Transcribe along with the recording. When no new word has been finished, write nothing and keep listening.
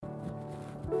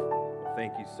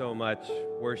Thank you so much,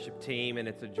 worship team, and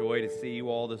it's a joy to see you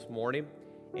all this morning.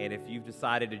 And if you've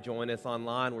decided to join us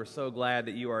online, we're so glad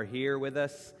that you are here with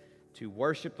us to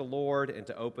worship the Lord and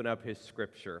to open up His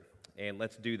Scripture. And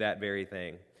let's do that very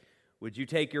thing. Would you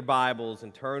take your Bibles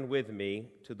and turn with me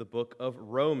to the book of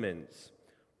Romans?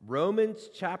 Romans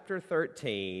chapter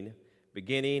 13,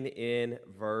 beginning in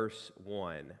verse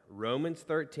 1. Romans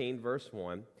 13, verse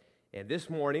 1. And this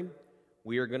morning,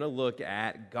 we are going to look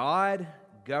at God,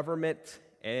 government,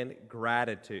 and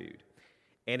gratitude.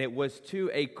 And it was to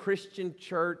a Christian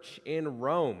church in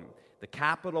Rome, the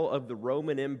capital of the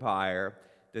Roman Empire,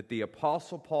 that the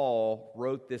Apostle Paul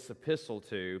wrote this epistle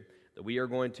to that we are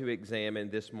going to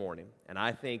examine this morning. And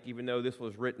I think even though this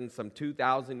was written some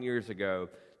 2,000 years ago,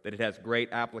 that it has great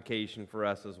application for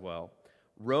us as well.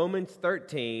 Romans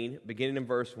 13, beginning in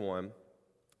verse 1,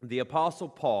 the Apostle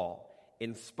Paul,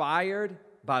 inspired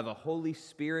by the Holy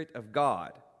Spirit of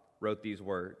God, wrote these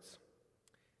words.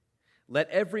 Let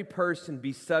every person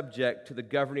be subject to the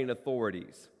governing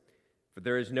authorities, for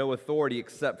there is no authority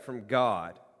except from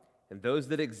God, and those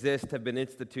that exist have been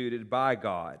instituted by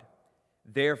God.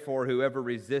 Therefore, whoever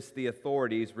resists the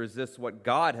authorities resists what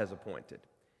God has appointed,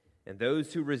 and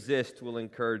those who resist will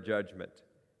incur judgment.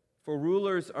 For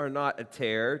rulers are not a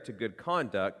terror to good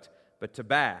conduct, but to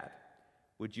bad.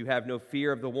 Would you have no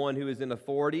fear of the one who is in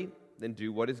authority? Then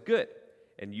do what is good,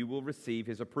 and you will receive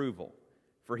his approval.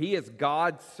 For he is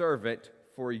God's servant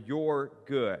for your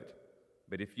good.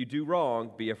 But if you do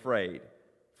wrong, be afraid,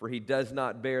 for he does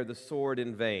not bear the sword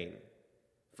in vain.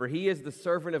 For he is the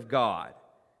servant of God,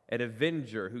 an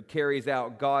avenger who carries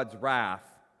out God's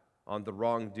wrath on the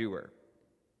wrongdoer.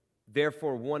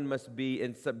 Therefore, one must be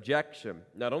in subjection,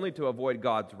 not only to avoid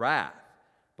God's wrath,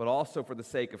 but also for the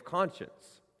sake of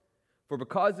conscience. For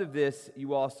because of this,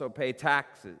 you also pay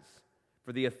taxes.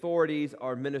 For the authorities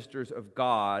are ministers of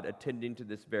God, attending to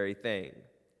this very thing.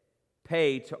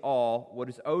 Pay to all what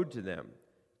is owed to them.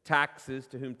 Taxes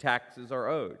to whom taxes are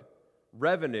owed.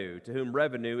 Revenue to whom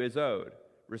revenue is owed.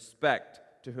 Respect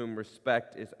to whom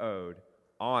respect is owed.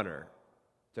 Honor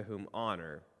to whom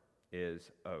honor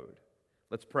is owed.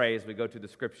 Let's pray as we go to the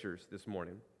Scriptures this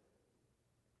morning.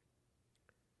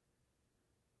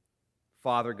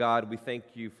 Father God, we thank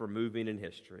you for moving in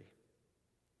history.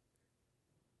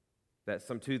 That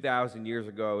some 2,000 years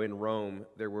ago in Rome,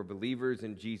 there were believers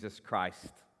in Jesus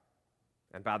Christ.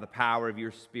 And by the power of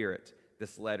your Spirit,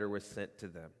 this letter was sent to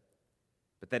them.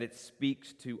 But that it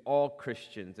speaks to all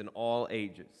Christians in all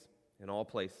ages, in all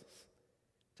places,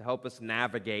 to help us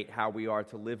navigate how we are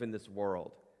to live in this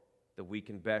world, that we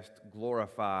can best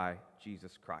glorify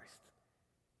Jesus Christ.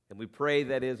 And we pray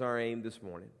that is our aim this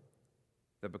morning,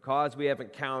 that because we have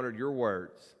encountered your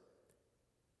words,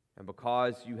 and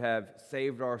because you have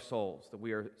saved our souls, that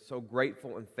we are so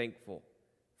grateful and thankful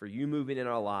for you moving in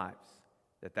our lives,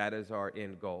 that is our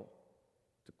end goal,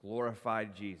 to glorify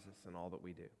Jesus in all that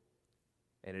we do.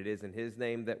 And it is in his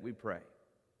name that we pray.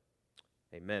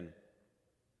 Amen.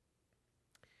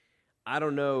 I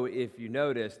don't know if you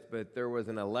noticed, but there was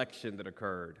an election that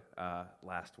occurred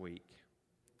last week.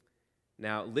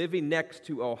 Now, living next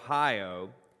to Ohio,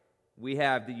 we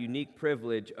have the unique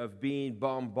privilege of being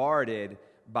bombarded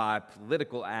by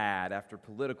political ad after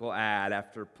political ad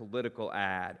after political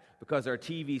ad because our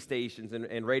TV stations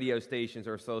and radio stations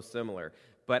are so similar.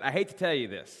 But I hate to tell you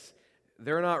this,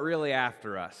 they're not really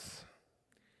after us.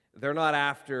 They're not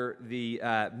after the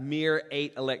mere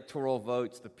 8 electoral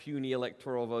votes, the puny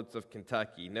electoral votes of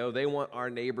Kentucky. No, they want our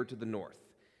neighbor to the north.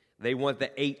 They want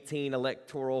the 18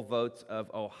 electoral votes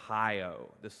of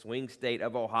Ohio, the swing state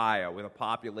of Ohio, with a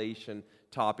population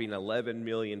topping 11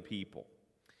 million people.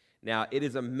 Now, it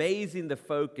is amazing the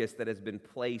focus that has been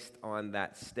placed on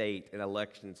that state in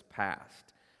elections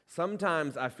past.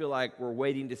 Sometimes I feel like we're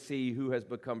waiting to see who has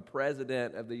become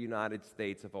president of the United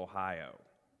States of Ohio.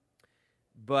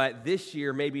 But this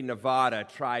year, maybe Nevada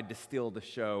tried to steal the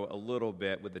show a little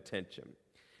bit with attention.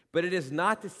 But it is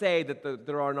not to say that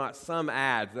there are not some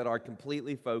ads that are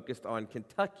completely focused on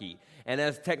Kentucky. And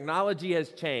as technology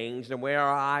has changed and where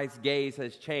our eyes gaze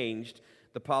has changed,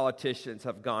 the politicians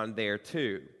have gone there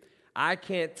too. I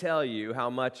can't tell you how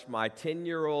much my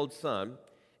 10-year-old son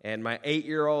and my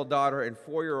 8-year-old daughter and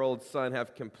 4-year-old son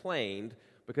have complained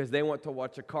because they want to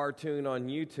watch a cartoon on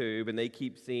YouTube and they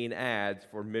keep seeing ads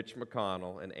for Mitch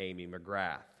McConnell and Amy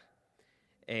McGrath.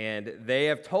 And they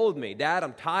have told me, Dad,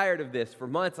 I'm tired of this. For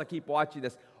months I keep watching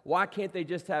this. Why can't they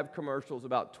just have commercials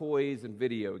about toys and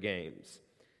video games?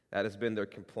 That has been their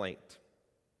complaint.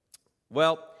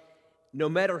 Well, no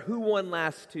matter who won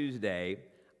last Tuesday,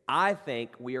 I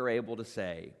think we are able to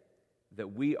say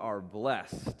that we are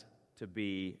blessed to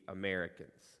be Americans.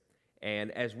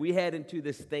 And as we head into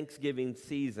this Thanksgiving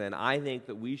season, I think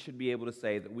that we should be able to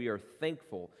say that we are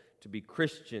thankful to be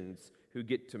Christians who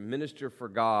get to minister for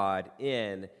God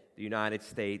in the United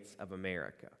States of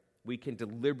America. We can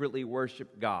deliberately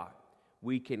worship God.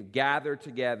 We can gather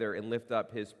together and lift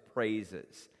up His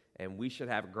praises, and we should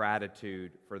have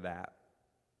gratitude for that.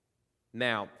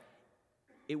 Now,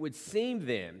 it would seem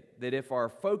then that if our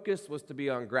focus was to be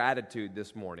on gratitude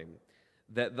this morning,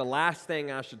 that the last thing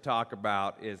I should talk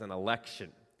about is an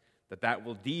election, that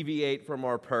will deviate from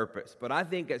our purpose. But I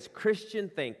think as Christian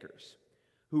thinkers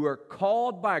who are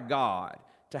called by God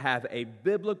to have a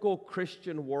biblical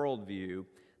Christian worldview,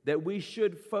 that we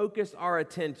should focus our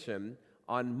attention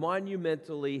on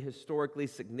monumentally, historically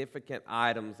significant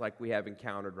items like we have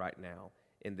encountered right now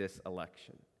in this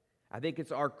election. I think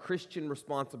it's our Christian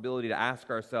responsibility to ask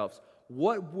ourselves,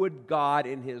 what would God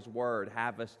in His Word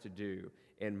have us to do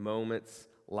in moments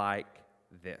like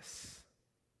this?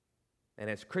 And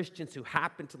as Christians who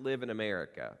happen to live in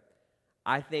America,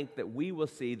 I think that we will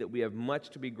see that we have much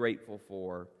to be grateful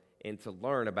for and to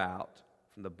learn about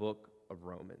from the book of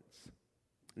Romans.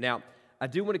 Now, I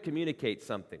do want to communicate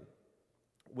something.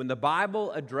 When the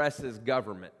Bible addresses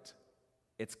government,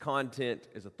 its content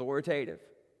is authoritative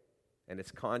and its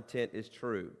content is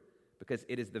true because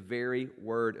it is the very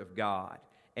Word of God.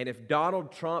 And if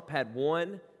Donald Trump had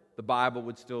won, the Bible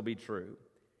would still be true.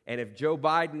 And if Joe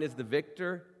Biden is the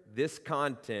victor, this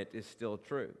content is still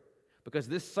true. Because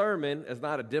this sermon is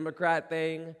not a Democrat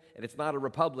thing and it's not a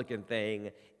Republican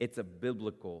thing, it's a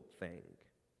biblical thing.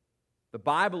 The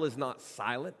Bible is not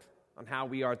silent on how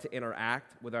we are to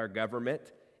interact with our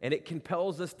government, and it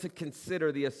compels us to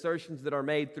consider the assertions that are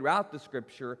made throughout the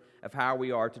Scripture of how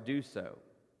we are to do so.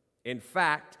 In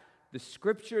fact, the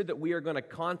Scripture that we are going to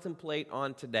contemplate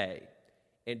on today,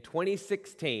 in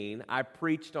 2016, I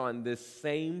preached on this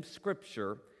same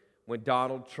Scripture when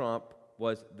Donald Trump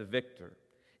was the victor.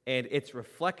 And its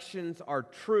reflections are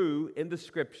true in the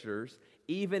Scriptures,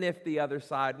 even if the other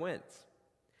side wins.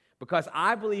 Because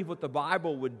I believe what the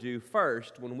Bible would do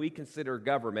first when we consider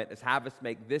government is have us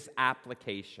make this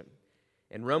application.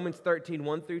 In Romans 13,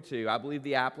 1 through 2, I believe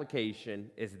the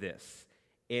application is this: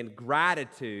 in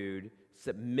gratitude,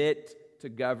 submit to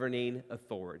governing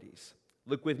authorities.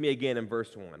 Look with me again in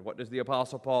verse 1. What does the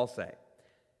Apostle Paul say?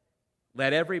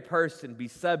 Let every person be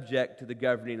subject to the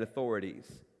governing authorities.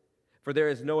 For there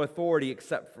is no authority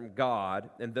except from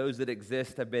God, and those that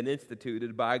exist have been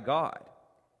instituted by God.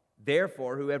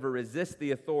 Therefore, whoever resists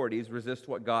the authorities resists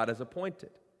what God has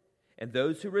appointed, and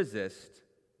those who resist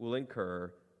will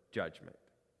incur judgment.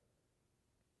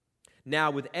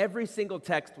 Now, with every single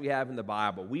text we have in the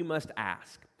Bible, we must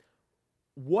ask,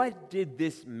 what did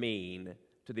this mean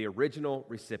to the original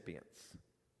recipients,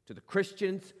 to the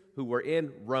Christians who were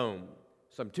in Rome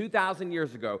some 2,000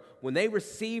 years ago? When they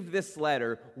received this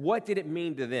letter, what did it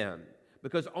mean to them?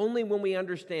 Because only when we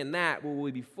understand that will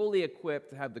we be fully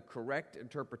equipped to have the correct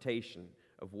interpretation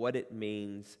of what it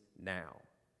means now.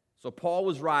 So Paul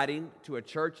was writing to a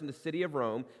church in the city of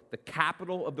Rome, the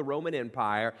capital of the Roman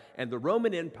Empire, and the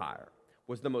Roman Empire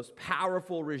was the most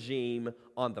powerful regime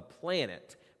on the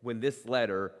planet when this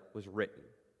letter was written.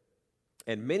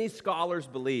 And many scholars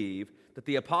believe that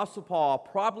the Apostle Paul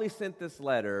probably sent this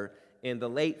letter in the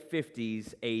late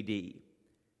 50s AD.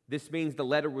 This means the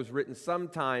letter was written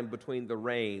sometime between the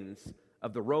reigns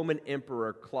of the Roman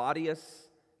Emperor Claudius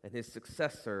and his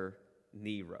successor,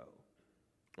 Nero.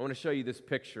 I want to show you this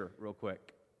picture real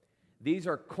quick. These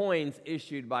are coins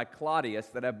issued by Claudius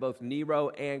that have both Nero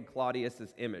and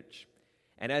Claudius's image.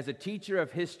 And as a teacher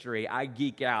of history, I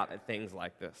geek out at things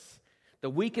like this.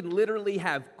 That we can literally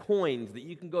have coins that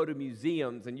you can go to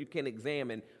museums and you can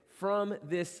examine from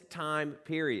this time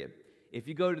period. If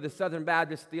you go to the Southern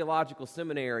Baptist Theological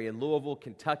Seminary in Louisville,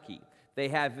 Kentucky, they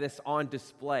have this on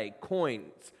display,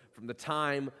 coins from the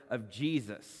time of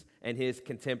Jesus and his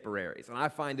contemporaries. And I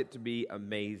find it to be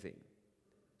amazing.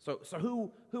 So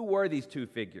who were these two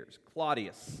figures,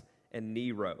 Claudius and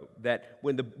Nero? That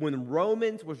when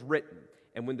Romans was written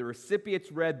and when the recipients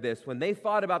read this, when they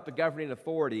thought about the governing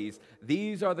authorities,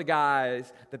 these are the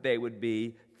guys that they would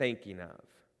be thinking of.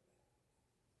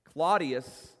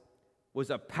 Claudius was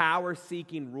a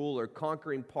power-seeking ruler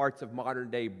conquering parts of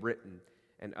modern-day Britain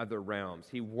and other realms.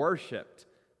 He worshipped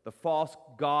the false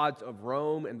gods of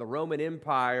Rome, and the Roman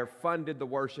Empire funded the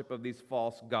worship of these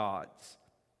false gods.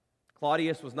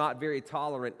 Claudius was not very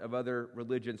tolerant of other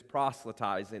religions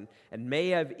proselytizing and may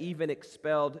have even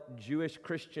expelled Jewish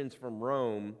Christians from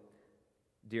Rome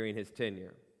during his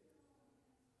tenure.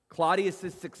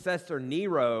 Claudius's successor,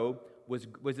 Nero,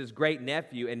 was his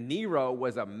great-nephew, and Nero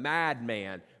was a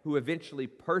madman who eventually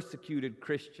persecuted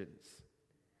Christians.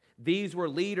 These were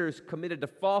leaders committed to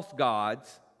false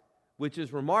gods, which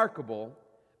is remarkable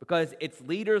because it's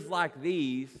leaders like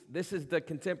these. This is the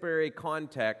contemporary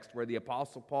context where the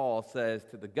Apostle Paul says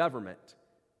to the government,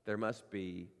 there must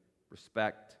be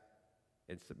respect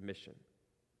and submission.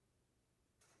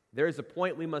 There is a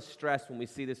point we must stress when we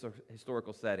see this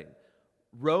historical setting.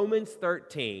 Romans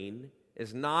 13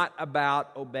 is not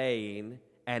about obeying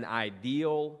an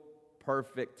ideal,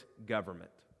 perfect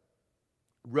government.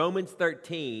 Romans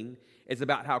 13 is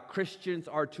about how Christians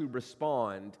are to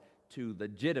respond to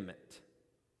legitimate,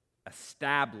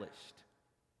 established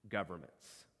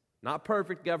governments. Not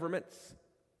perfect governments,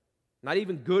 not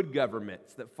even good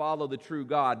governments that follow the true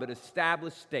God, but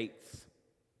established states,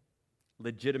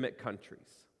 legitimate countries.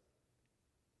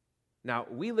 Now,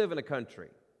 we live in a country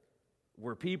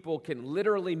where people can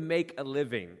literally make a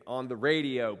living on the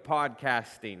radio,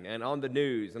 podcasting, and on the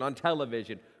news, and on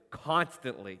television,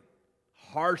 constantly,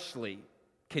 harshly,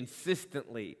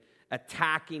 consistently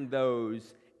attacking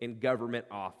those in government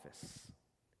office.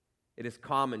 It is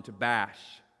common to bash,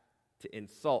 to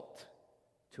insult,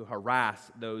 to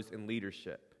harass those in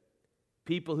leadership.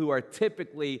 People who are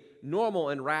typically normal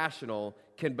and rational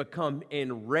can become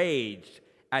enraged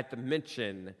at the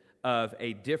mention of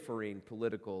a differing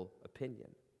political opinion.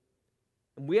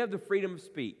 And we have the freedom of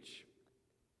speech.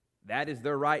 That is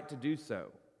their right to do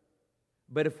so.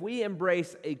 But if we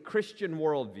embrace a Christian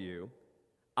worldview,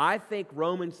 I think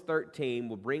Romans 13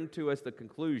 will bring to us the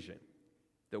conclusion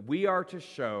that we are to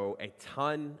show a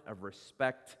ton of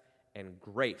respect and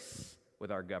grace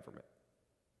with our government.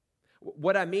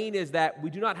 What I mean is that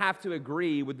we do not have to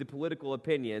agree with the political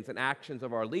opinions and actions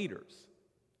of our leaders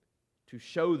to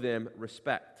show them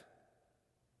respect.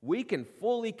 We can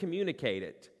fully communicate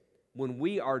it when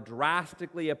we are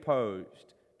drastically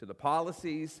opposed to the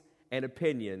policies and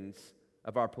opinions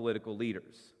of our political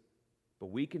leaders. But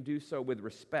we can do so with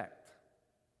respect.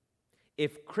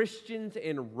 If Christians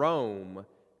in Rome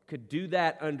could do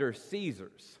that under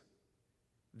Caesar's,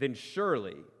 then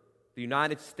surely the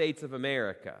United States of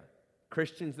America,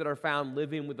 Christians that are found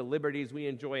living with the liberties we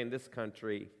enjoy in this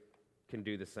country, can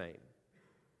do the same.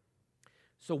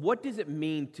 So what does it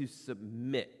mean to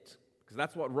submit? Because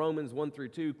that's what Romans 1 through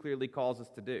 2 clearly calls us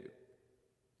to do.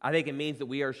 I think it means that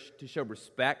we are to show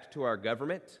respect to our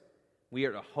government. We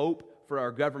are to hope for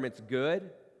our government's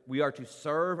good. We are to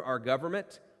serve our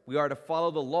government. We are to follow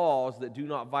the laws that do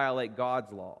not violate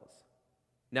God's laws.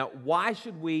 Now, why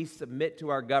should we submit to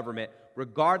our government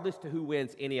regardless to who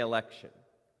wins any election?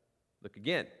 Look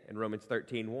again in Romans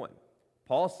 13:1.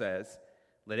 Paul says,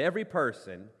 "Let every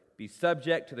person be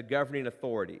subject to the governing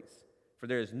authorities, for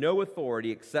there is no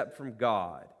authority except from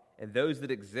God, and those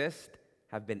that exist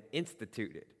have been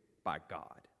instituted by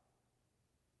God."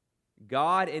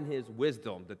 God in His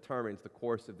wisdom determines the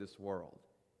course of this world,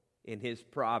 in His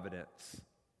providence,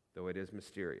 though it is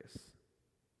mysterious.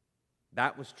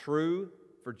 That was true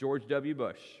for George W.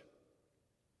 Bush.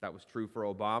 That was true for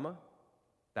Obama.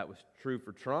 That was true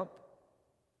for Trump.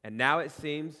 And now it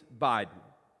seems Biden.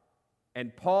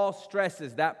 And Paul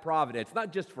stresses that providence,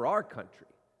 not just for our country,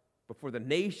 but for the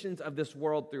nations of this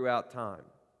world throughout time.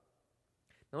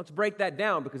 Now let's break that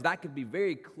down, because that could be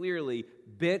very clearly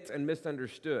bent and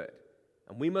misunderstood.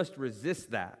 And we must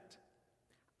resist that.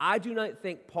 I do not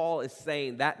think Paul is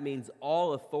saying that means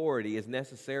all authority is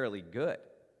necessarily good.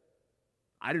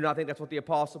 I do not think that's what the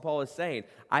Apostle Paul is saying.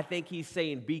 I think he's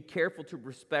saying be careful to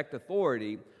respect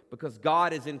authority because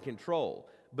God is in control.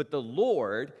 But the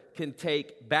Lord can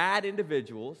take bad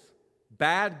individuals,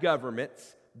 bad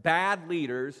governments, bad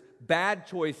leaders, bad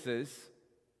choices,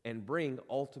 and bring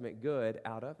ultimate good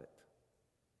out of it.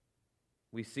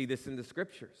 We see this in the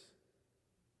Scriptures.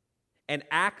 In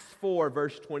Acts 4,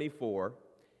 verse 24,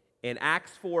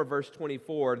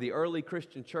 the early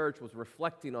Christian church was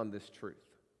reflecting on this truth.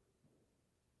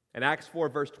 In Acts 4,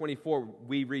 verse 24,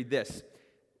 we read this.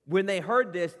 When they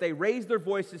heard this, they raised their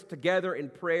voices together in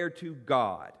prayer to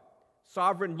God.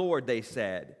 "Sovereign Lord," they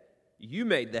said, "you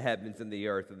made the heavens and the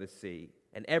earth and the sea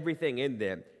and everything in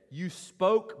them. You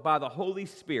spoke by the Holy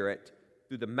Spirit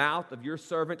through the mouth of your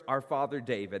servant, our father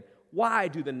David. Why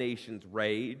do the nations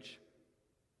rage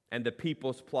and the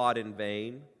peoples plot in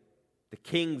vain? The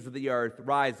kings of the earth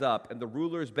rise up and the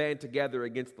rulers band together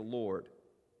against the Lord,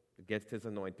 against His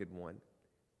anointed one."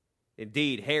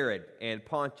 Indeed, Herod and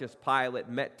Pontius Pilate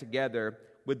met together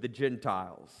with the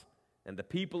Gentiles and the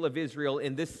people of Israel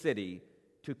in this city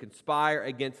to conspire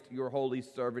against your holy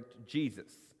servant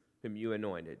Jesus, whom you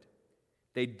anointed.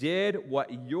 They did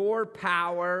what your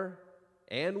power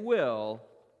and will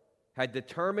had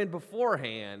determined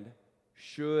beforehand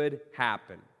should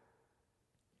happen.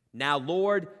 Now,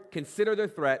 Lord, consider their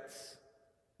threats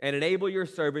and enable your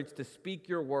servants to speak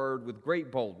your word with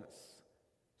great boldness.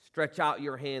 Stretch out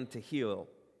your hand to heal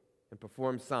and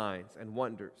perform signs and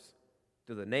wonders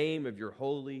through the name of your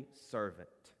holy servant,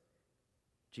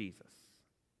 Jesus.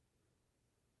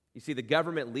 You see, the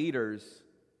government leaders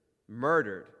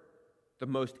murdered the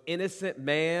most innocent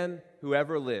man who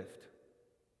ever lived.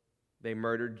 They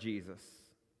murdered Jesus.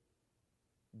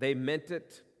 They meant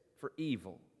it for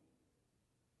evil.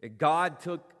 And God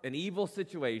took an evil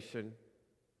situation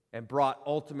and brought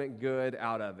ultimate good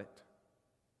out of it.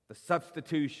 The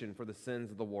substitution for the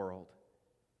sins of the world.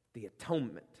 The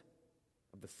atonement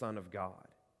of the Son of God.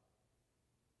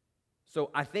 So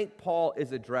I think Paul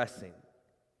is addressing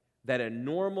that a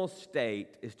normal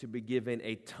state is to be given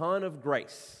a ton of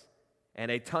grace and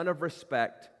a ton of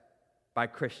respect by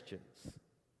Christians.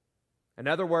 In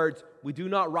other words, we do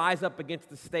not rise up against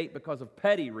the state because of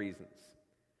petty reasons.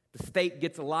 The state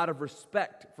gets a lot of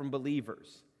respect from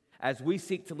believers as we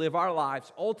seek to live our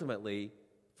lives ultimately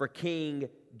for King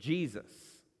Jesus.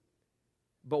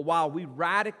 But while we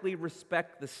radically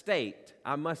respect the state,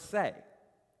 I must say,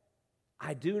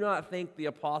 I do not think the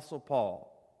Apostle Paul,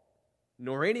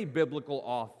 nor any biblical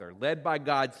author led by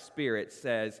God's Spirit,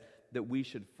 says that we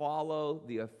should follow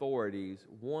the authorities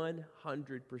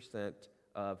 100%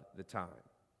 of the time.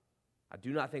 I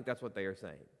do not think that's what they are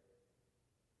saying.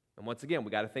 And once again, we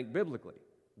got to think biblically.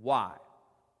 Why?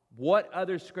 What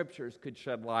other scriptures could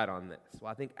shed light on this?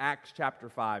 Well, I think Acts chapter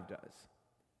 5 does.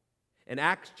 In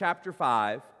Acts chapter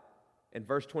 5, in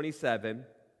verse 27,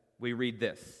 we read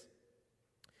this.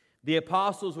 The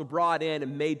apostles were brought in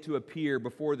and made to appear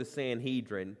before the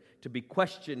Sanhedrin to be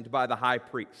questioned by the high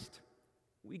priest.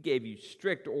 We gave you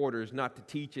strict orders not to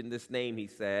teach in this name, he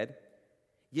said.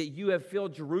 Yet you have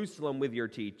filled Jerusalem with your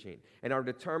teaching and are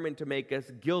determined to make us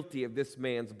guilty of this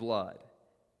man's blood.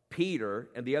 Peter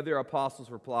and the other apostles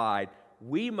replied,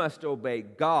 we must obey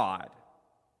God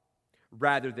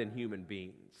rather than human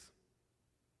beings.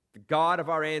 The God of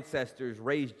our ancestors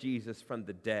raised Jesus from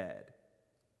the dead,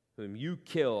 whom you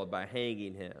killed by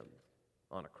hanging him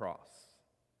on a cross.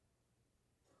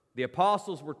 The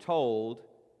apostles were told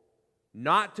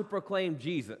not to proclaim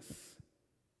Jesus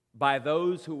by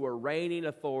those who were reigning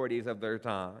authorities of their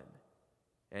time.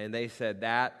 And they said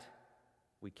that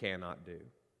we cannot do.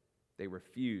 They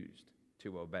refused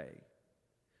to obey.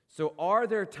 So are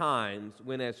there times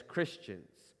when as Christians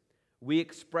we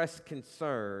express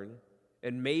concern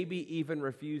and maybe even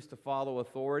refuse to follow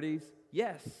authorities?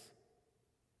 Yes.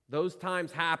 Those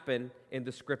times happen in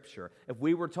the Scripture. If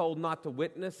we were told not to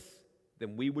witness,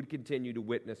 then we would continue to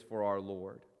witness for our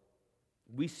Lord.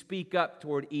 We speak up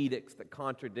toward edicts that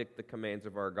contradict the commands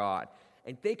of our God.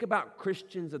 And think about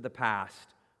Christians of the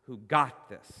past who got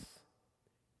this.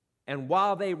 And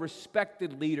while they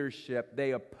respected leadership,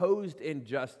 they opposed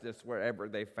injustice wherever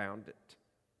they found it.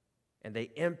 And they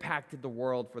impacted the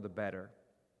world for the better.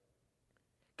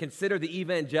 Consider the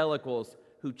evangelicals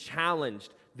who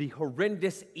challenged the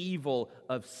horrendous evil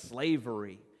of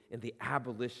slavery in the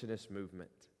abolitionist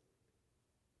movement.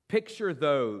 Picture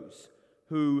those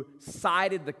who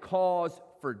cited the cause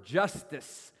for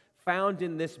justice found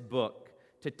in this book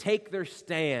to take their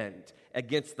stand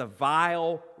against the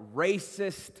vile,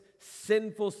 racist,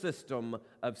 sinful system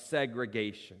of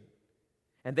segregation.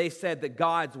 And they said that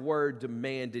God's word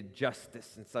demanded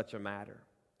justice in such a matter.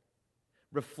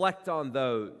 Reflect on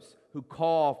those who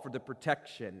call for the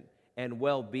protection and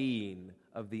well-being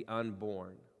of the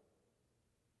unborn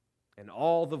and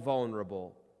all the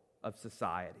vulnerable of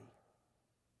society.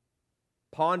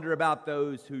 Ponder about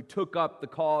those who took up the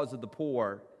cause of the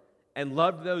poor and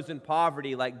loved those in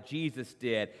poverty like Jesus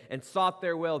did and sought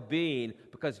their well-being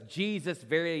because Jesus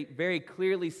very, very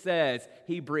clearly says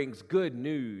he brings good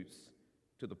news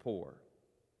to the poor.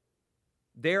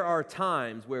 There are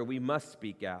times where we must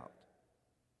speak out.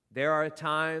 There are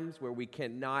times where we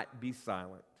cannot be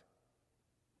silent.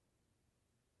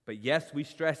 But yes, we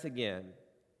stress again,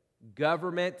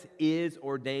 government is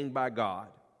ordained by God.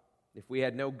 If we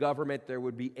had no government, there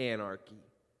would be anarchy.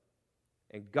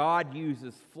 And God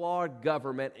uses flawed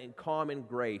government and common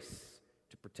grace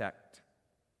to protect.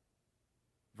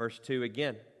 Verse 2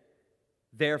 again.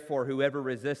 Therefore, whoever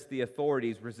resists the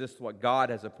authorities resists what God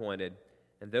has appointed,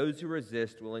 and those who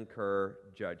resist will incur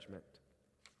judgment.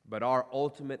 But our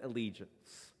ultimate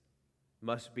allegiance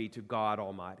must be to God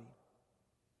Almighty.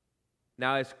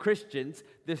 Now, as Christians,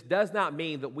 this does not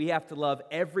mean that we have to love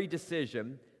every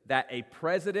decision that a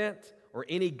president or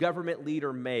any government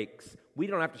leader makes. We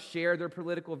don't have to share their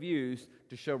political views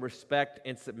to show respect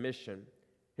and submission.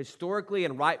 Historically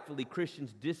and rightfully,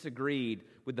 Christians disagreed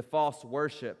with the false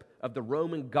worship of the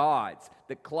Roman gods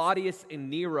that Claudius and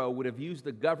Nero would have used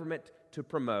the government to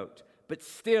promote. But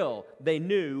still, they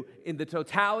knew in the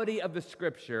totality of the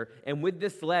Scripture and with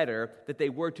this letter that they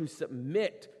were to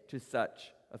submit to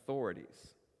such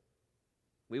authorities.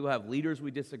 We will have leaders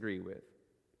we disagree with,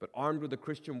 but armed with a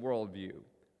Christian worldview,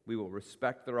 we will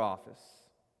respect their office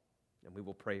and we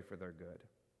will pray for their good.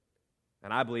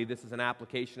 And I believe this is an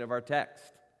application of our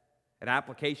text. An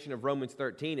application of Romans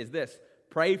 13 is this: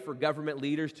 pray for government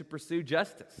leaders to pursue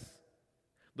justice.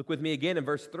 Look with me again in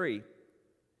verse 3.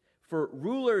 For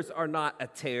rulers are not a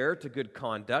terror to good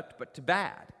conduct, but to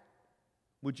bad.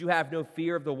 Would you have no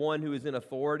fear of the one who is in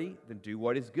authority? Then do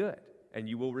what is good, and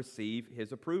you will receive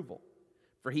his approval.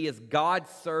 For he is God's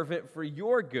servant for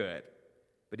your good.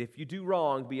 But if you do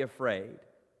wrong, be afraid,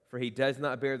 for he does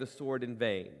not bear the sword in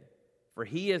vain. For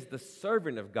he is the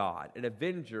servant of God, an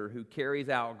avenger who carries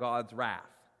out God's wrath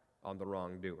on the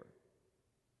wrongdoer.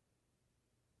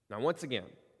 Now, once again,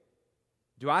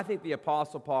 do I think the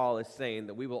Apostle Paul is saying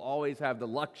that we will always have the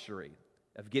luxury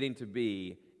of getting to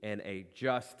be in a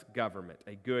just government,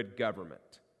 a good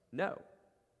government? No.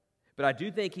 But I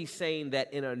do think he's saying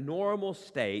that in a normal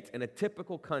state, in a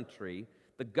typical country,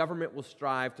 the government will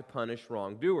strive to punish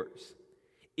wrongdoers.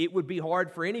 It would be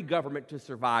hard for any government to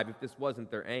survive if this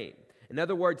wasn't their aim. In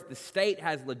other words, the state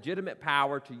has legitimate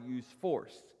power to use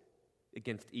force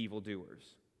against evildoers.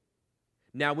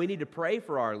 Now, we need to pray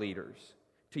for our leaders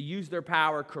to use their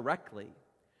power correctly,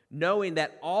 knowing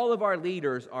that all of our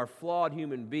leaders are flawed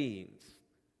human beings,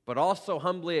 but also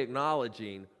humbly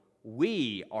acknowledging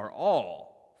we are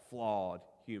all flawed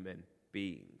human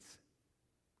beings.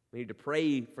 We need to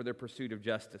pray for their pursuit of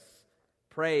justice,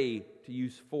 pray to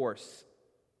use force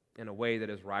in a way that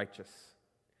is righteous.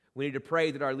 We need to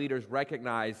pray that our leaders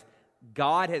recognize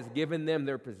God has given them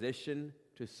their position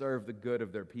to serve the good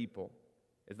of their people.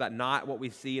 Is that not what we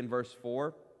see in verse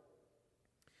 4?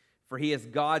 For he is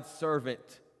God's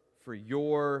servant for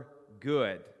your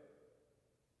good.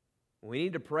 We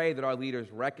need to pray that our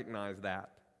leaders recognize that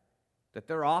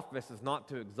their office is not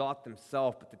to exalt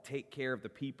themselves, but to take care of the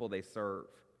people they serve.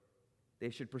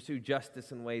 They should pursue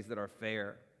justice in ways that are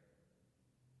fair.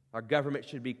 Our government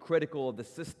should be critical of the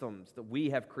systems that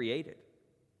we have created,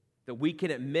 that we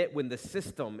can admit when the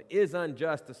system is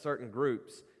unjust to certain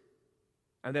groups,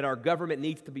 and that our government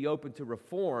needs to be open to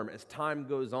reform as time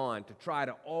goes on to try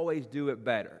to always do it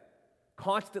better.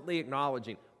 Constantly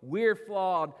acknowledging we're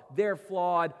flawed,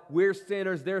 we're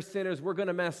sinners, they're sinners, we're going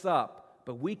to mess up.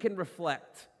 But we can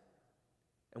reflect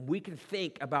and we can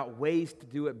think about ways to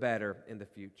do it better in the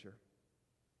future.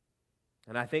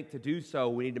 And I think to do so,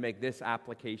 we need to make this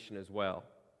application as well.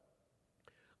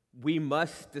 We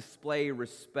must display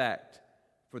respect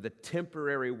for the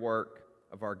temporary work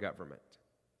of our government.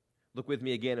 Look with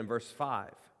me again in verse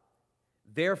 5.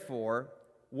 Therefore,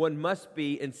 one must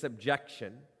be in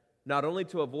subjection, not only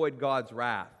to avoid God's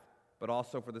wrath, but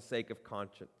also for the sake of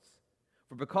conscience.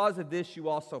 For because of this you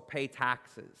also pay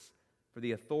taxes, for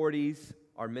the authorities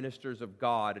are ministers of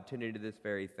God, attending to this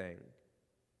very thing.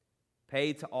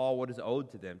 Pay to all what is owed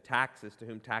to them, taxes to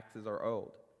whom taxes are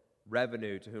owed,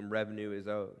 revenue to whom revenue is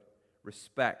owed,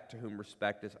 respect to whom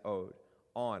respect is owed,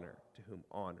 honor to whom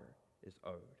honor is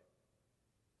owed.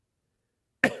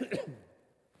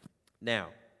 Now,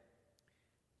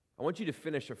 I want you to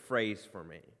finish a phrase for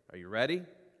me. Are you ready?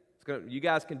 You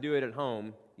guys can do it at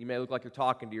home. You may look like you're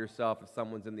talking to yourself if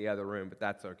someone's in the other room, but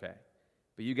that's okay.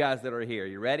 But you guys that are here,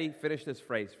 you ready? Finish this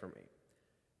phrase for me.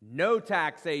 No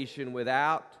taxation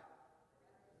without...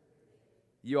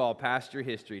 You all passed your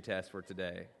history test for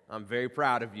today. I'm very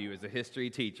proud of you as a history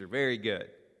teacher. Very good.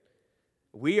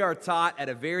 We are taught at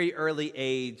a very early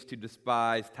age to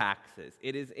despise taxes.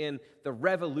 It is in the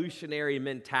revolutionary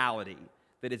mentality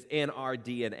that is in our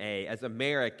DNA as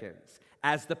Americans,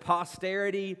 as the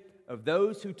posterity of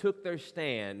those who took their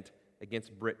stand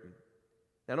against Britain.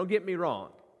 Now, don't get me wrong.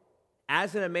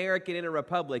 As an American in a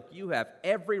republic, you have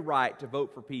every right to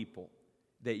vote for people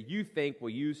that you think will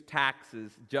use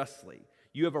taxes justly.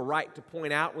 You have a right to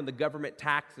point out when the government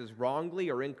taxes wrongly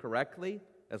or incorrectly,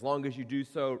 as long as you do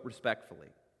so respectfully.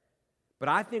 But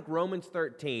I think Romans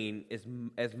 13 is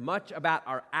as much about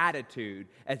our attitude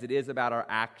as it is about our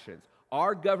actions.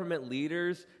 Our government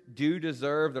leaders do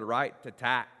deserve the right to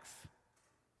tax.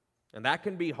 And that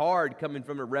can be hard coming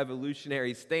from a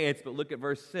revolutionary stance, but look at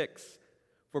verse 6.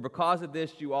 For because of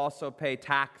this you also pay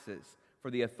taxes, for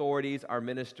the authorities are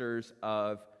ministers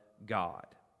of God.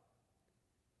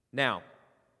 Now,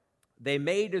 they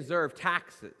may deserve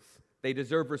taxes, they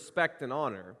deserve respect and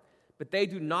honor, but they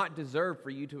do not deserve for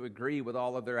you to agree with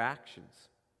all of their actions.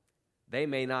 They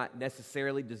may not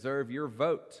necessarily deserve your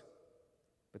vote,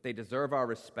 but they deserve our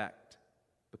respect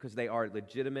because they are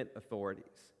legitimate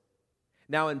authorities.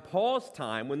 Now, in Paul's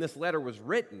time, when this letter was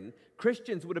written,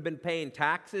 Christians would have been paying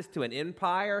taxes to an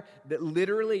empire that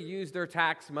literally used their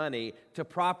tax money to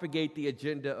propagate the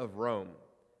agenda of Rome,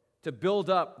 to build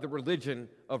up the religion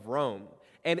of Rome.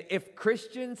 And if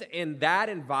Christians in that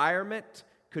environment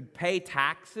could pay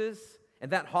taxes in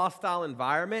that hostile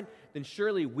environment, then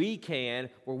surely we can,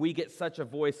 where we get such a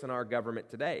voice in our government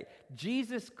today.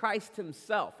 Jesus Christ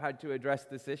himself had to address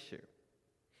this issue.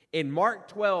 In Mark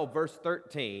 12, verse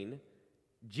 13,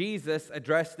 Jesus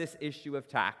addressed this issue of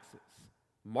taxes.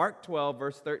 Mark 12,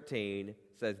 verse 13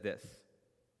 says this.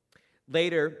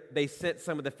 Later, they sent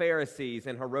some of the Pharisees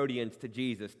and Herodians to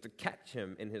Jesus to catch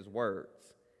him in his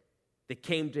words. They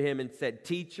came to him and said,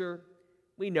 "Teacher,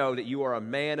 we know that you are a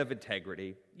man of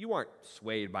integrity. You aren't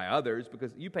swayed by others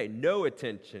because you pay no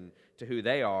attention to who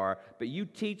they are, but you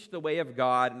teach the way of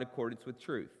God in accordance with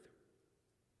truth.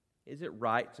 Is it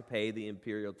right to pay the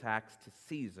imperial tax to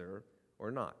Caesar or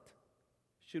not?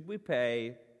 Should we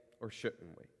pay or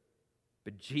shouldn't we?"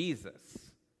 But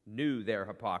Jesus knew their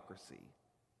hypocrisy.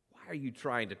 "Why are you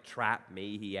trying to trap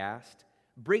me?" he asked.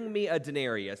 "Bring me a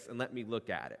denarius and let me look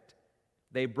at it."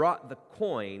 They brought the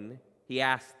coin. He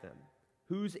asked them,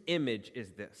 "Whose image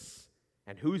is this?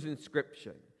 And whose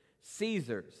inscription?"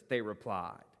 "Caesar's," they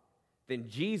replied. Then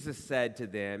Jesus said to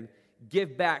them,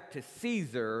 "Give back to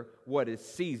Caesar what is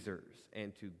Caesar's,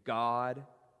 and to God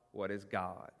what is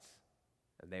God's."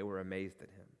 And they were amazed at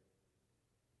him.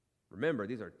 Remember,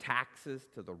 these are taxes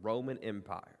to the Roman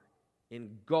Empire,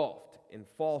 engulfed in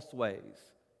false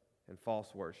ways and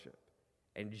false worship.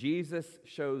 And Jesus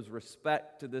shows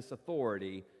respect to this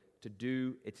authority to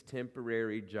do its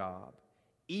temporary job,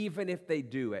 even if they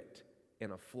do it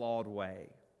in a flawed way.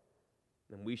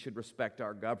 And we should respect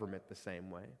our government the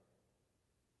same way.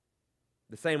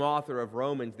 The same author of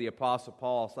Romans, the Apostle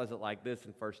Paul, says it like this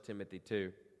in 1 Timothy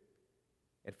 2.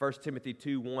 In 1 Timothy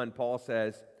 2:1, Paul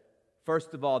says,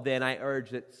 "First of all, then, I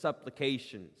urge that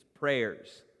supplications,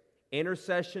 prayers,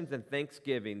 intercessions, and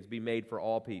thanksgivings be made for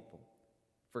all people,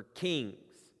 for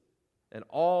kings and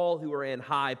all who are in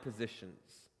high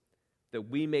positions, that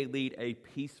we may lead a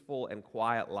peaceful and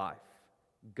quiet life,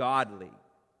 godly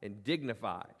and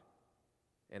dignified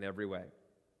in every way."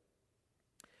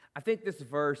 I think this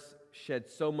verse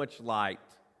sheds so much light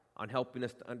on helping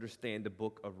us to understand the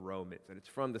book of Romans, and it's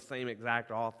from the same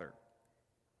exact author.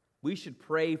 We should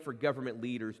pray for government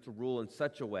leaders to rule in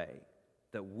such a way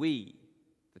that we,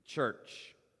 the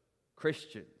church,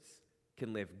 Christians,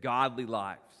 can live godly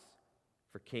lives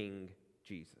for King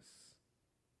Jesus.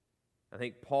 I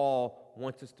think Paul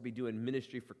wants us to be doing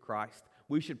ministry for Christ.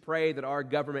 We should pray that our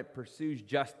government pursues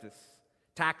justice,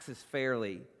 taxes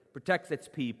fairly, protects its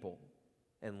people,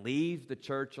 and leaves the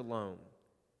church alone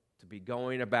to be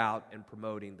going about and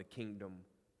promoting the kingdom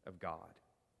of God.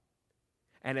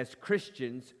 And as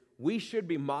Christians, we should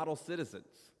be model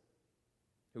citizens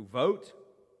who vote,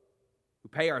 who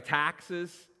pay our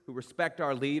taxes, who respect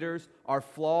our leaders, our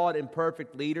flawed and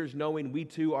imperfect leaders, knowing we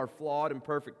too are flawed and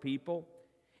imperfect people.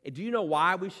 And do you know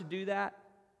why we should do that?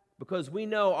 Because we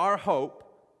know our hope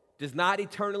does not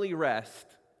eternally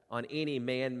rest on any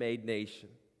man-made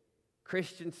nation.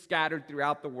 Christians scattered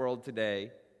throughout the world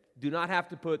today do not have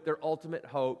to put their ultimate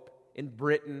hope in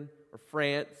Britain or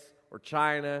France or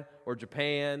China or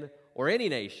Japan or any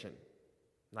nation,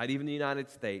 not even the United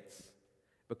States,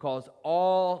 because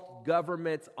all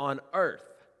governments on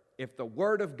earth, if the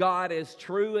Word of God is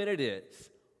true, and it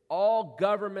is, all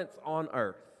governments on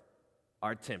earth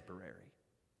are temporary.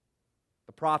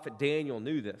 The prophet Daniel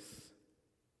knew this.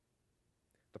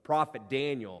 The prophet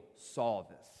Daniel saw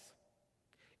this.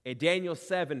 In Daniel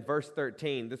 7, verse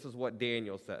 13, this is what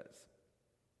Daniel says.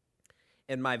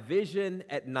 "In my vision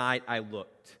at night I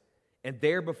looked, and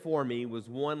there before me was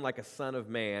one like a son of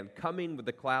man, coming with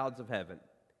the clouds of heaven.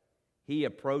 He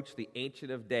approached the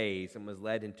Ancient of Days and was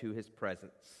led into his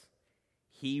presence.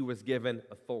 He was given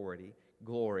authority,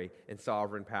 glory, and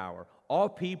sovereign power. All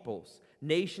peoples,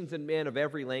 nations, and men of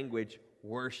every language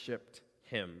worshipped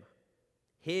him.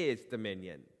 His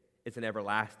dominion is an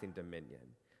everlasting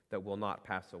dominion that will not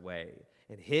pass away,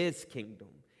 and his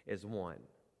kingdom is one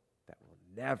that will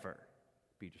never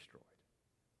be destroyed."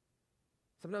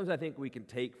 Sometimes I think we can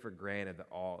take for granted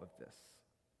all of this.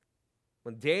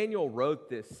 When Daniel wrote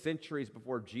this centuries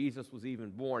before Jesus was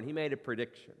even born, he made a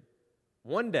prediction.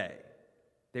 One day,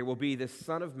 there will be this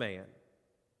Son of Man,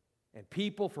 and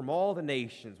people from all the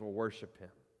nations will worship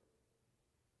him.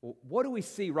 Well, what do we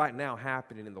see right now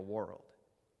happening in the world?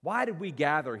 Why did we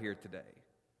gather here today?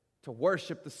 To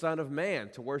worship the Son of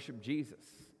Man, to worship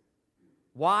Jesus.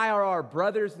 Why are our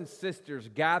brothers and sisters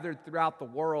gathered throughout the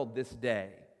world this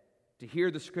day to hear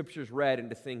the Scriptures read and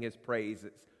to sing his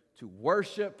praises? To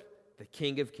worship the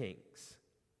King of Kings.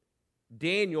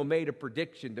 Daniel made a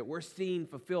prediction that we're seeing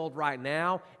fulfilled right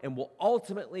now and will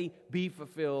ultimately be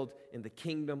fulfilled in the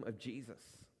kingdom of Jesus.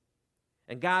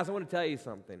 And guys, I want to tell you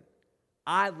something.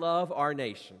 I love our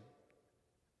nation.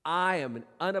 I am an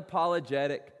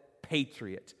unapologetic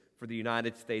patriot for the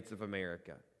United States of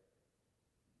America.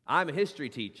 I'm a history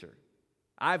teacher.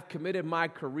 I've committed my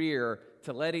career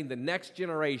to letting the next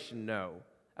generation know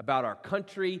about our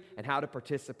country and how to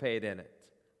participate in it.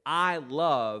 I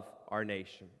love our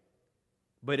nation.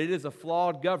 But it is a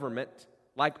flawed government,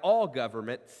 like all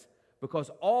governments,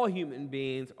 because all human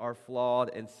beings are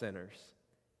flawed and sinners.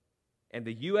 And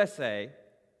the USA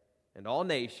and all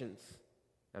nations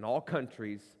and all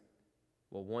countries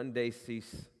will one day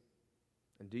cease.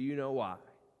 And do you know why?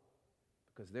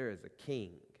 Because there is a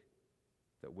king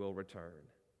that will return.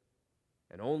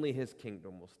 And only his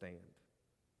kingdom will stand.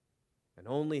 And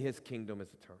only his kingdom is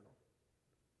eternal.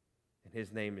 And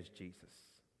his name is Jesus.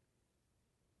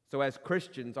 So as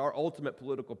Christians, our ultimate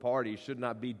political party should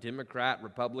not be Democrat,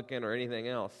 Republican, or anything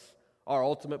else. Our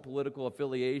ultimate political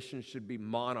affiliation should be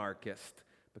monarchist,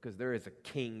 because there is a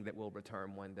king that will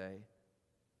return one day,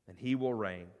 and he will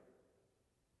reign.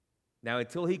 Now,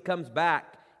 until he comes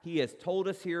back, he has told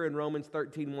us here in Romans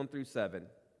 13, 1 through 7,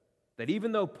 that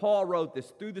even though Paul wrote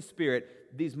this through the Spirit,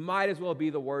 these might as well be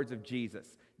the words of Jesus.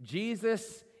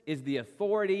 Jesus is the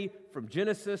authority from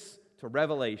Genesis to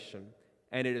Revelation.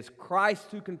 And it is Christ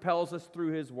who compels us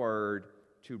through his word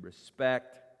to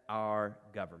respect our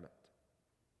government.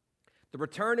 The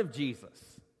return of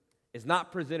Jesus is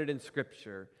not presented in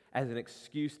Scripture as an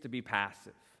excuse to be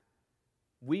passive.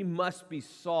 We must be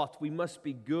salt. We must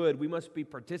be good. We must be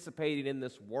participating in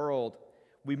this world.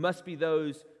 We must be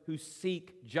those who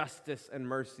seek justice and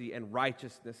mercy and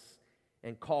righteousness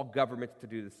and call governments to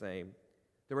do the same.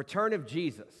 The return of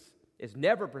Jesus is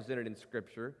never presented in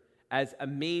Scripture as a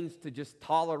means to just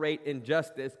tolerate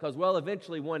injustice, because, well,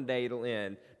 eventually one day it'll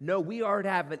end. No, we are to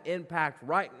have an impact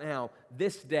right now,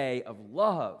 this day, of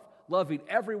love, loving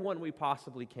everyone we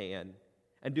possibly can,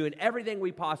 and doing everything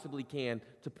we possibly can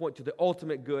to point to the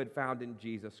ultimate good found in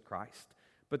Jesus Christ.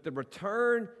 But the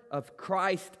return of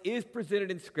Christ is presented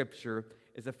in Scripture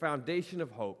as a foundation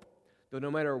of hope, though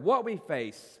no matter what we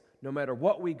face, no matter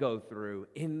what we go through,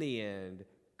 in the end,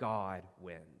 God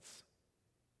wins.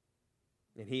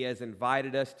 And he has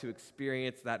invited us to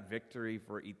experience that victory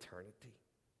for eternity.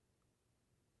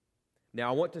 Now,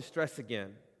 I want to stress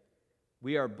again,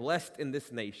 we are blessed in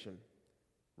this nation.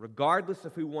 Regardless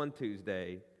of who won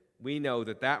Tuesday, we know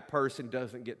that that person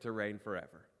doesn't get to reign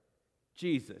forever.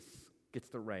 Jesus gets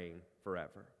to reign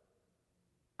forever.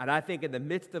 And I think in the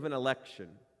midst of an election,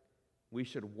 we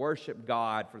should worship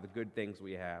God for the good things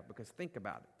we have. Because think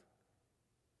about it.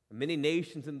 In many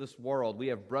nations in this world, we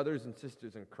have brothers and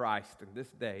sisters in Christ, and this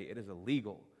day it is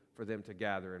illegal for them to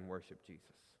gather and worship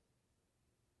Jesus.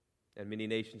 In many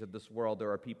nations of this world,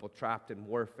 there are people trapped in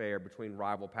warfare between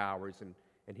rival powers,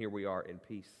 and here we are in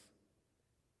peace.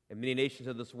 In many nations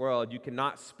of this world, you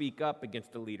cannot speak up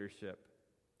against the leadership.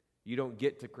 You don't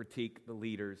get to critique the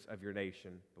leaders of your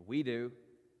nation, but we do.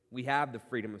 We have the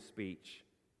freedom of speech.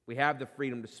 We have the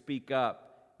freedom to speak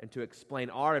up and to explain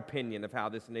our opinion of how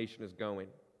this nation is going.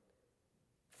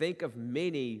 Think of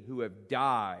many who have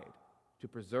died to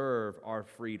preserve our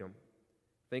freedom.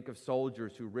 Think of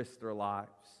soldiers who risked their lives,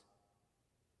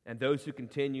 and those who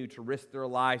continue to risk their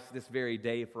lives this very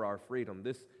day for our freedom.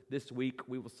 This week,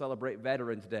 we will celebrate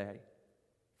Veterans Day.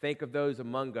 Think of those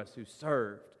among us who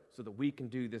served so that we can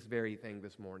do this very thing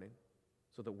this morning,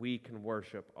 so that we can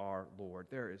worship our Lord.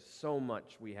 There is so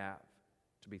much we have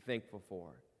to be thankful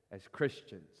for as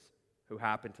Christians who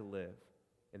happen to live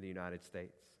in the United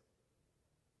States.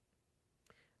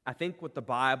 I think what the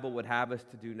Bible would have us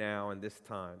to do now in this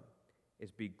time is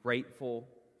be grateful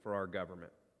for our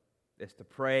government. Is to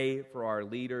pray for our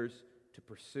leaders to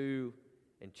pursue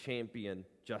and champion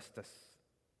justice,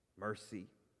 mercy,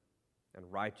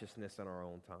 and righteousness in our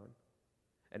own time.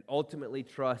 And ultimately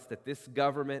trust that this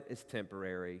government is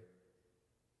temporary.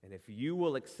 And if you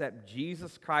will accept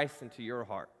Jesus Christ into your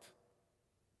heart,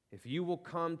 if you will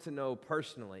come to know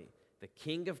personally the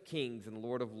King of Kings and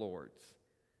Lord of Lords,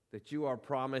 that you are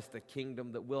promised a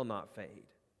kingdom that will not fade,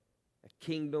 a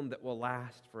kingdom that will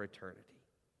last for eternity.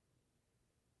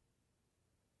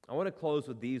 I want to close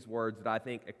with these words that I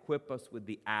think equip us with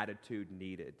the attitude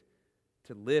needed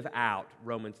to live out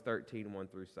Romans 13, 1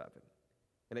 through 7.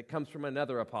 And it comes from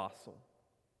another apostle,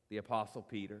 the Apostle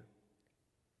Peter.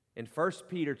 In 1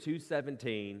 Peter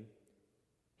 2:17,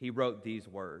 he wrote these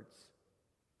words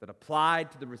that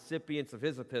applied to the recipients of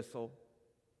his epistle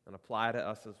and apply to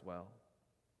us as well.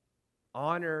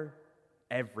 Honor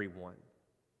everyone.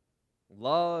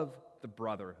 Love the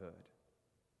brotherhood.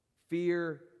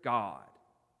 Fear God.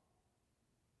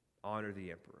 Honor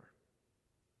the emperor.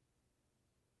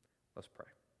 Let's pray.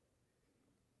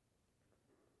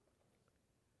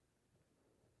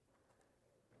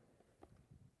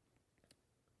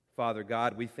 Father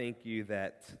God, we thank you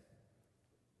that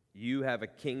you have a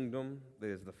kingdom that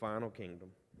is the final kingdom.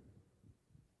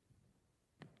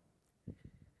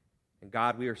 And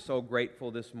God, we are so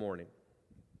grateful this morning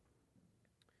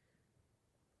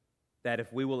that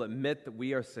if we will admit that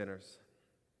we are sinners,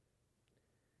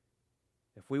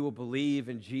 if we will believe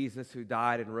in Jesus who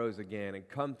died and rose again and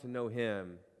come to know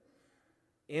him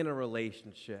in a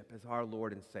relationship as our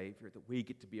Lord and Savior, that we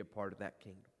get to be a part of that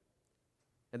kingdom.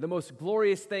 And the most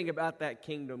glorious thing about that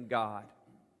kingdom, God,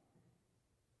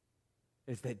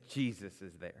 is that Jesus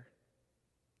is there.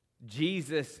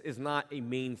 Jesus is not a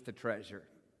means to treasure.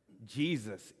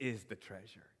 Jesus is the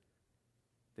treasure.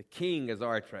 The King is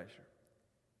our treasure.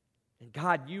 And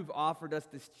God, you've offered us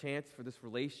this chance for this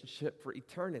relationship for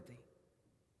eternity.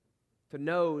 To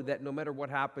know that no matter what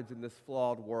happens in this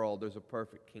flawed world, there's a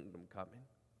perfect kingdom coming.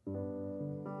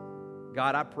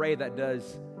 God, I pray that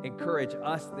does encourage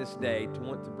us this day to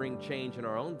want to bring change in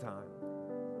our own time.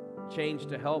 Change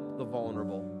to help the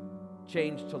vulnerable.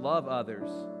 Change to love others.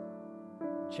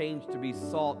 Change to be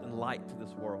salt and light to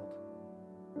this world.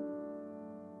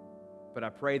 But I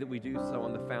pray that we do so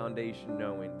on the foundation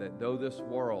knowing that though this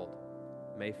world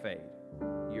may fade,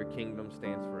 your kingdom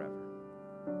stands forever.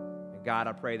 And God,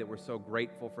 I pray that we're so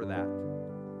grateful for that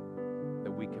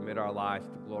we commit our lives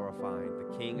to glorifying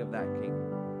the King of that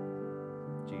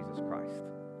kingdom, Jesus Christ.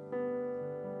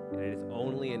 And it is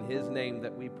only in his name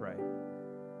that we pray.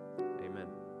 Amen.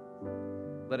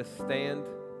 Let us stand.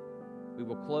 We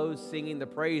will close singing the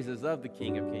praises of the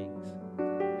King of Kings.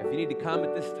 If you need to come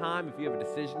at this time, if you have a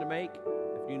decision to make,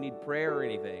 if you need prayer or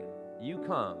anything, you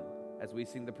come as we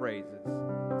sing the praises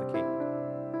of the King.